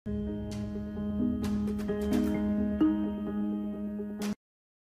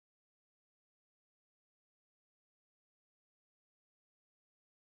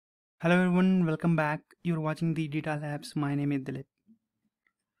Hello everyone, welcome back. You're watching the Data Labs. My name is Dilip.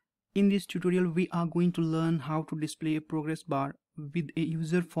 In this tutorial, we are going to learn how to display a progress bar with a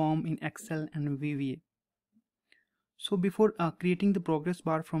user form in Excel and VBA. So before creating the progress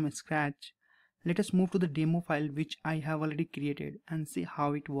bar from scratch, let us move to the demo file which I have already created and see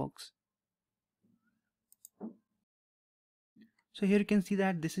how it works. So here you can see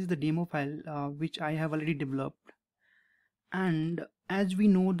that this is the demo file which I have already developed. And as we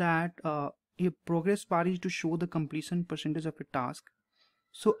know that a progress bar is to show the completion percentage of a task.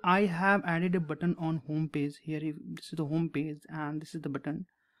 So I have added a button on home page here. This is the home page and this is the button.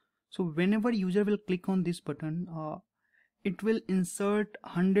 So whenever user will click on this button, it will insert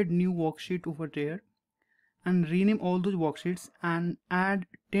 100 new worksheet over there and rename all those worksheets and add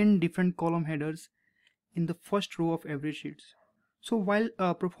 10 different column headers in the first row of every sheet. So while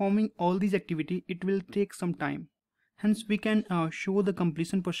performing all these activity, it will take some time. Hence we can show the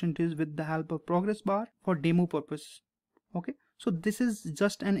completion percentage with the help of progress bar for demo purpose. Okay, so this is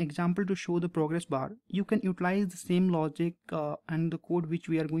just an example to show the progress bar. You can utilize the same logic and the code which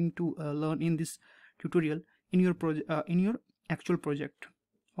we are going to learn in this tutorial in your actual project.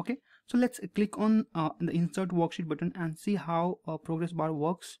 Okay, so let's click on the insert worksheet button and see how progress bar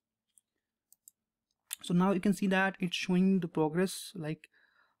works. So now you can see that it's showing the progress, like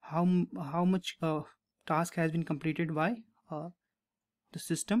how much task has been completed by the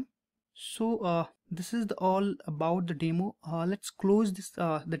system. So this is all about the demo. Let's close this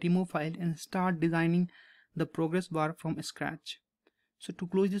the demo file and start designing the progress bar from scratch. So to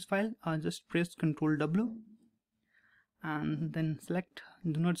close this file, just press Ctrl W and then select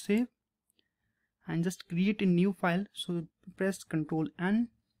do not save and just create a new file. So press Ctrl N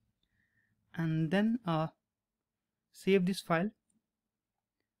and then save this file.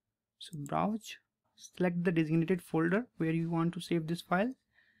 So browse, select the designated folder where you want to save this file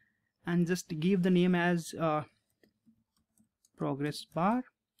and just give the name as progress bar,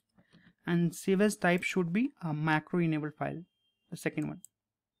 and save as type should be a macro enabled file, the second one,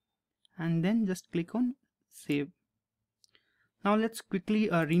 and then just click on save. Now let's quickly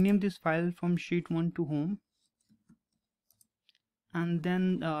rename this file from sheet 1 to home, and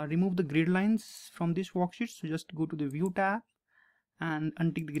then remove the grid lines from this worksheet. So just go to the view tab and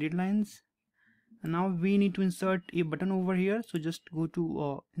untick the grid lines. And now we need to insert a button over here. So just go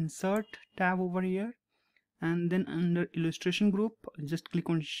to insert tab over here, and then under illustration group just click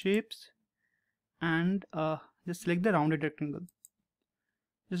on shapes and just select the rounded rectangle.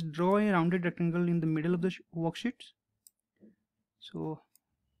 Just draw a rounded rectangle in the middle of the worksheet. So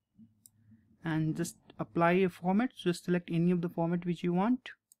and just apply a format. So just select any of the format which you want,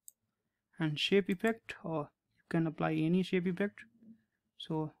 and shape effect, or you can apply any shape effect.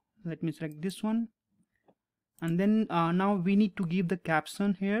 So let me select this one, and then now we need to give the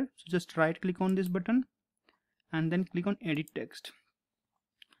caption here. So just right click on this button and then click on edit text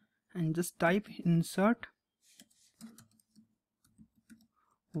and just type insert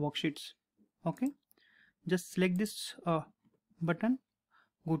worksheets. Okay, just select this button,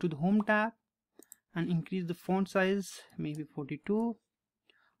 go to the home tab and increase the font size, maybe 42.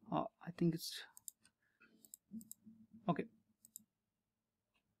 I think it's okay.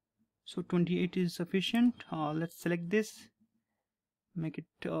 So 28 is sufficient. Let's select this, make it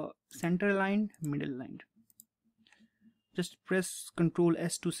center aligned, middle aligned. Just press Ctrl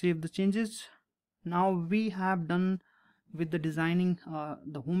S to save the changes. Now we have done with the designing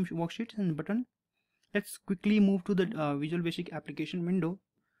the home worksheet and button. Let's quickly move to the Visual Basic application window.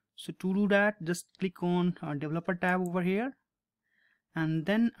 So to do that, just click on developer tab over here, and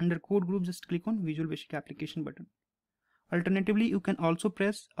then under code group just click on Visual Basic application button. Alternatively, you can also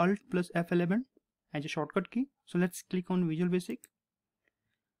press Alt plus F11 as a shortcut key. So let's click on Visual Basic,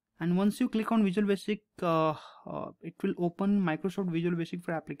 and once you click on Visual Basic, it will open Microsoft Visual Basic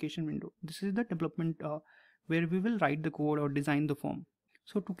for application window. This is the development where we will write the code or design the form.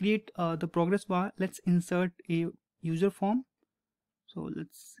 So to create the progress bar, let's insert a user form. So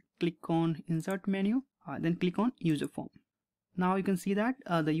let's click on insert menu, then click on user form. Now you can see that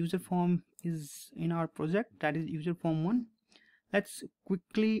the user form is in our project, that is user form 1. Let's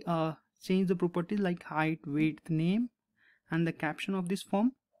quickly change the properties like height, weight, name, and the caption of this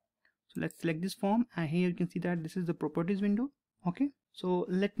form. So let's select this form, and here you can see that this is the properties window. Okay, so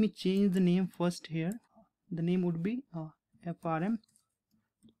let me change the name first here. The name would be FRM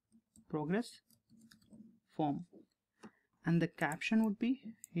progress form, and the caption would be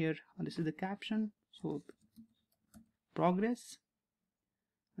here. This is the caption, so progress.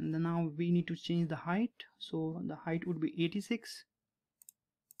 And then now we need to change the height, so the height would be 86,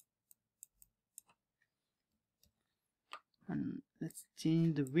 and let's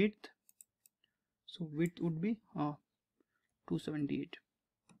change the width. So width would be 278.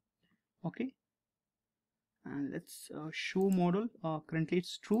 Okay, and let's show model. Currently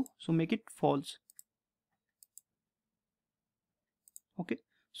it's true, so make it false. Okay,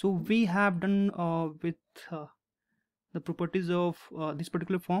 so we have done with the properties of this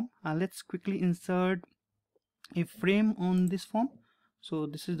particular form. Let's quickly insert a frame on this form. So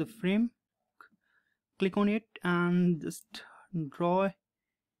this is the frame. Click on it and just draw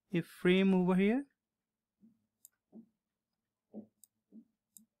a frame over here.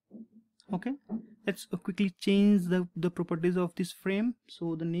 Okay, let's quickly change the properties of this frame.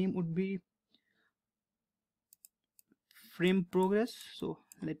 So the name would be frame progress. So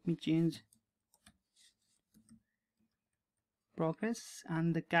let me change progress,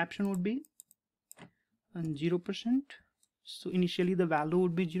 and the caption would be 0%. So initially the value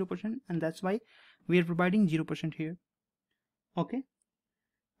would be 0%, and that's why we are providing 0% here. Okay,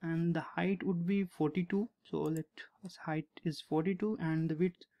 and the height would be 42. So let height is 42 and the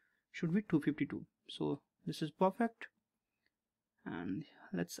width should be 252. So this is perfect. And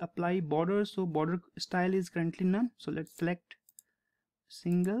let's apply border. So border style is currently none, so let's select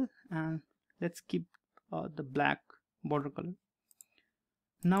single and let's keep the black border color.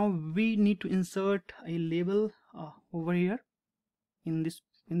 Now we need to insert a label over here in this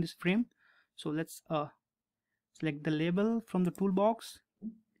frame. So let's select the label from the toolbox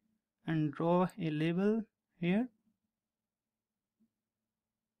and draw a label here.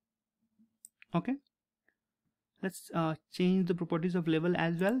 Okay, let's change the properties of label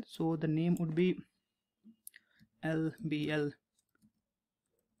as well. So the name would be LBL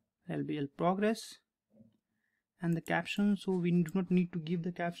progress, and the caption, so we do not need to give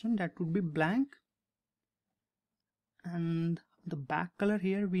the caption, that would be blank. And the back color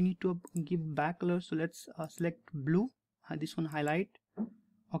here, we need to give back color, so let's select blue, this one highlight.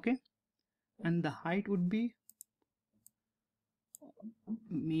 Okay, and the height would be,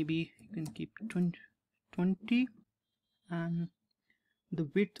 maybe you can keep 20, and the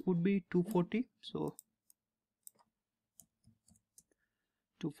width would be 240. So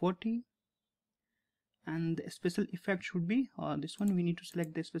 240, and the special effect should be this one. We need to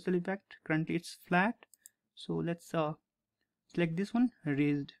select the special effect. Currently it's flat, so let's select this one,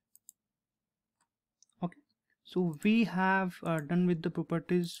 raised. Okay, so we have done with the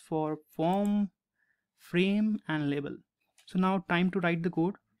properties for form, frame and label. So now time to write the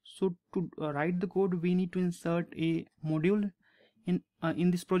code. So to write the code, we need to insert a module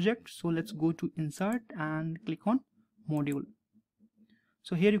in this project. So let's go to insert and click on module.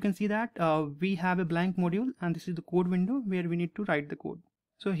 So here you can see that we have a blank module, and this is the code window where we need to write the code.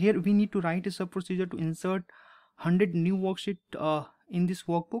 So here we need to write a sub procedure to insert 100 new worksheet in this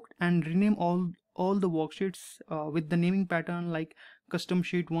workbook, and rename all the worksheets with the naming pattern like custom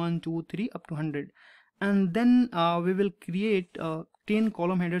sheet 1, 2, 3 up to 100. And then we will create 10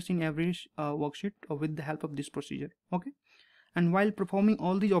 column headers in every worksheet with the help of this procedure. Okay, and while performing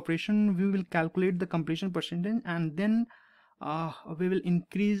all these operations, we will calculate the completion percentage, and then we will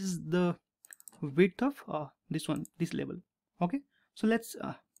increase the width of this level. Okay, so let's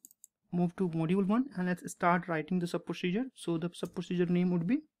move to module 1 and let's start writing the sub procedure. So the sub procedure name would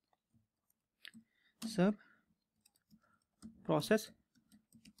be sub process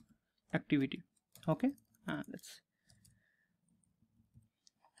activity. Okay, and let's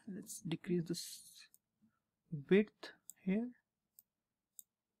decrease this width here.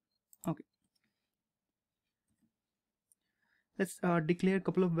 Okay, let's declare a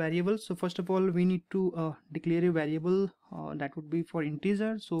couple of variables. So first of all, we need to declare a variable that would be for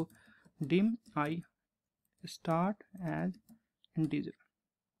integer. So dim I start as integer.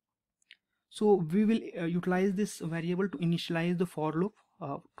 So we will utilize this variable to initialize the for loop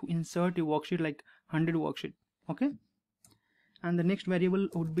to insert a worksheet like 100 worksheet. Okay, and the next variable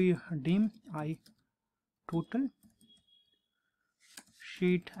would be dim I total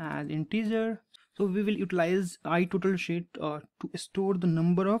sheet as integer. So we will utilize I total sheet to store the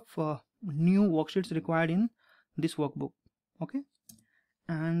number of new worksheets required in this workbook. Okay,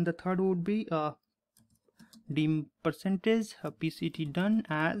 and the third would be dim percentage PCT done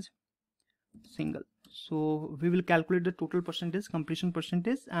as single. So we will calculate the total percentage, completion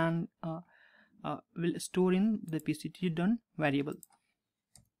percentage, and will store in the PCT done variable.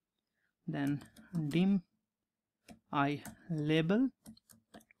 Then dim I label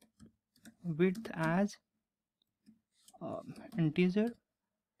width as integer,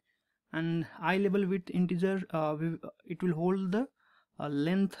 and I label width integer, it will hold the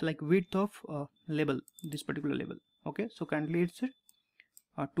length like width of label, this particular label. Okay, so currently it's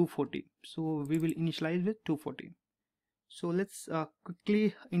 240, so we will initialize with 240. So let's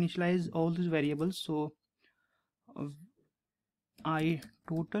quickly initialize all these variables. So I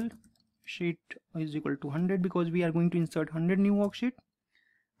total sheet is equal to 100 because we are going to insert 100 new worksheet,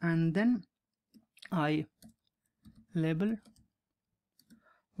 and then I label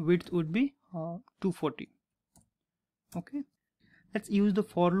width would be 240. Okay, let's use the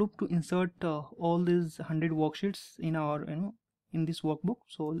for loop to insert all these 100 worksheets in our in this workbook.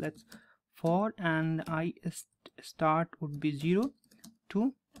 So let's for, and I start would be 0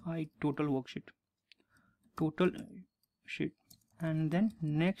 to I total worksheet, total sheet, and then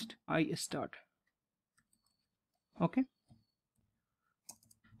next I start. Okay,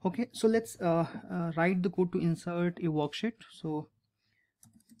 so let's write the code to insert a worksheet. So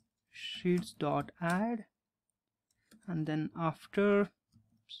sheets dot add, and then after,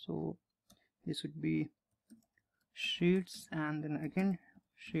 so this would be sheets, and then again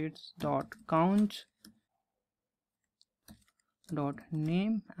sheets dot count dot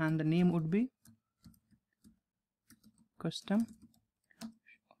name, and the name would be custom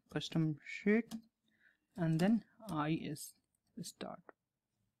sheet, and then is start.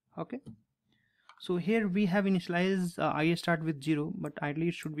 Okay, so here we have initialized I start with 0, but ideally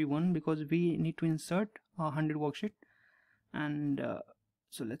it should be 1 because we need to insert 100 worksheet, and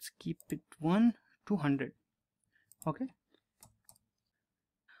so let's keep it 1 to 100. Okay,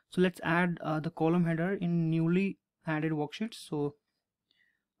 so let's add the column header in newly added worksheets. So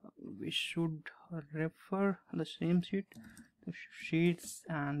we should refer the same sheet, the sheets,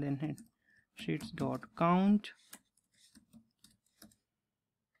 and then sheets dot count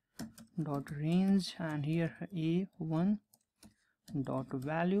dot range, and here a1 dot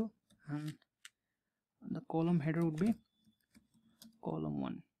value, and the column header would be column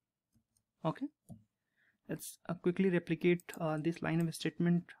 1. Okay, let's quickly replicate this line of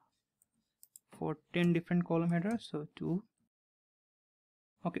statement for 10 different column headers. So 2.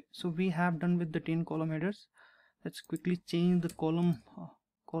 Okay, so we have done with the 10 column headers. Let's quickly change the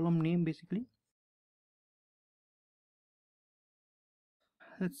column name. Basically,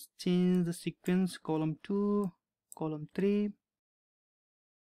 let's change the sequence column 2, column 3.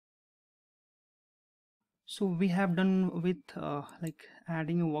 So we have done with like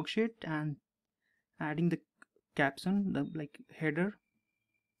adding a worksheet and adding the caption, the like header.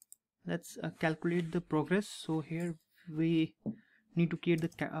 Let's calculate the progress. So here we need to create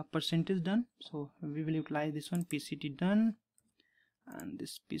the percentage done. So we will utilize this one, PCT done, and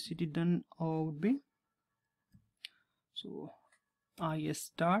this PCT done would be, so I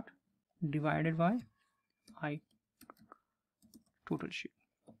start divided by I total sheet.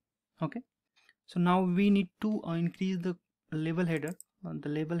 Okay, so now we need to increase the label header,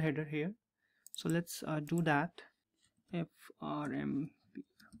 here. So let's do that. FRM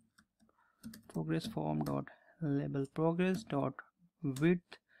progress form dot label progress dot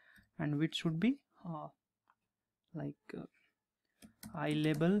width, and width should be I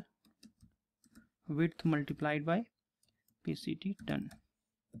label width multiplied by PCT done.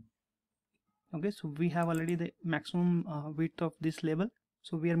 Okay, so we have already the maximum width of this label,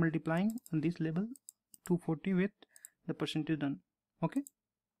 so we are multiplying this label 240 with the percentage done. Okay,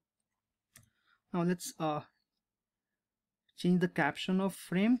 now let's change the caption of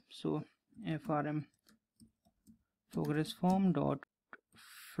frame. So FRM progress form dot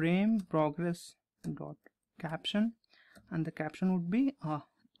frame progress dot caption, and the caption would be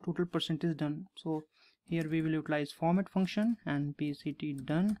total percentage done. So here we will utilize format function and PCT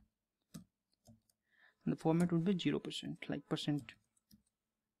done, and the format would be 0%, like percent.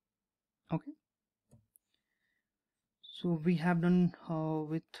 Okay, so we have done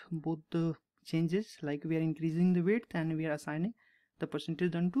with both the changes, like we are increasing the width and we are assigning the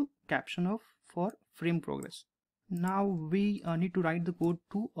percentage done to caption of for frame progress. Now we need to write the code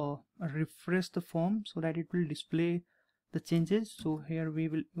to refresh the form so that it will display the changes. So here we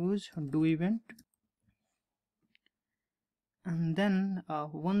will use do event, and then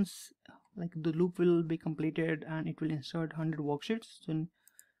once like the loop will be completed and it will insert 100 worksheets, and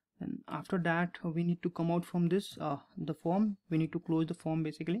after that we need to come out from this the form. We need to close the form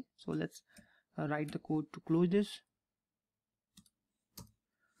basically. So let's write the code to close this.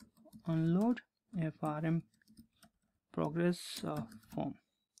 Unload FRM progress form.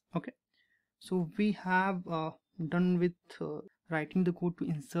 Okay, so we have done with writing the code to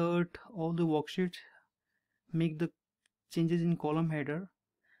insert all the worksheets, make the changes in column header,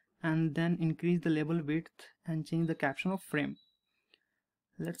 and then increase the label width and change the caption of frame.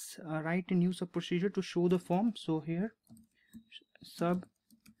 Let's write a new sub procedure to show the form. So here sub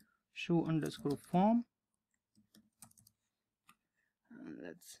show underscore form,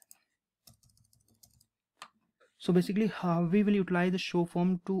 let's So basically we will utilize the show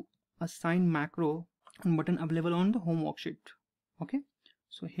form to assign macro button available on the home worksheet. Okay,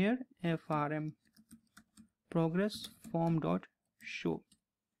 so here frm progress form dot show.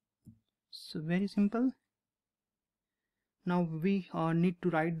 So very simple. Now we need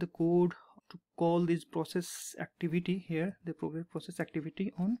to write the code to call this process activity here, the progress process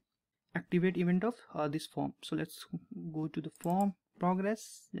activity on activate event of this form. So let's go to the form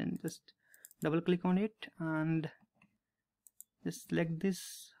progress, then just double click on it and just select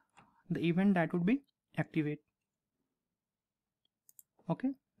this, the event that would be activate. Okay,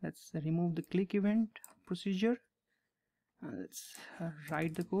 let's remove the click event procedure. Let's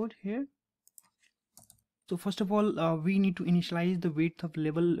write the code here. So first of all we need to initialize the width of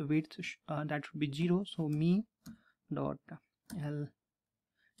level width that should be 0. So me dot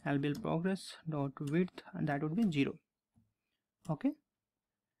lbl progress dot width, and that would be 0. Okay,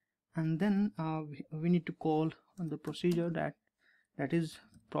 and then we need to call the procedure that is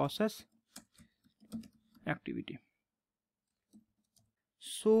process activity.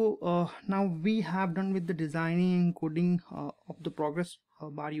 So now we have done with the designing and coding of the progress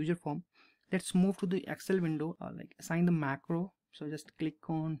bar user form. Let's move to the Excel window, like assign the macro. So just click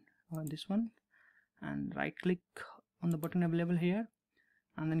on this one and right click on the button available here,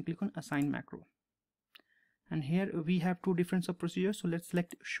 and then click on assign macro. And here we have two different sub procedures. So let's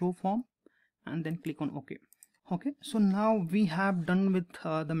select show form and then click on OK. Okay, so now we have done with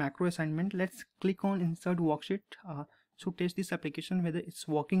the macro assignment. Let's click on insert worksheet to test this application whether it's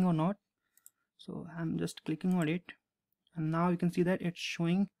working or not. So I'm just clicking on it, and now you can see that it's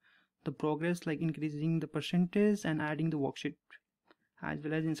showing the progress, like increasing the percentage and adding the worksheet as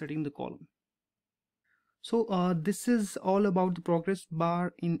well as inserting the column. So this is all about the progress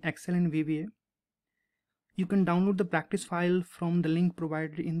bar in Excel and VBA. You can download the practice file from the link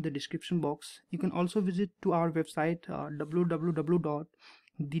provided in the description box. You can also visit to our website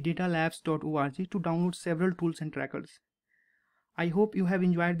www.thedatalabs.org to download several tools and trackers. I hope you have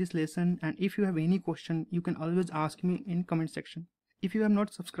enjoyed this lesson, and if you have any question you can always ask me in comment section. If you have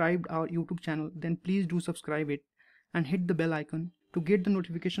not subscribed our YouTube channel, then please do subscribe it and hit the bell icon to get the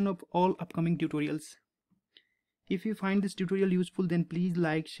notification of all upcoming tutorials. If you find this tutorial useful, then please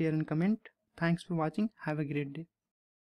like, share and comment. Thanks for watching. Have a great day.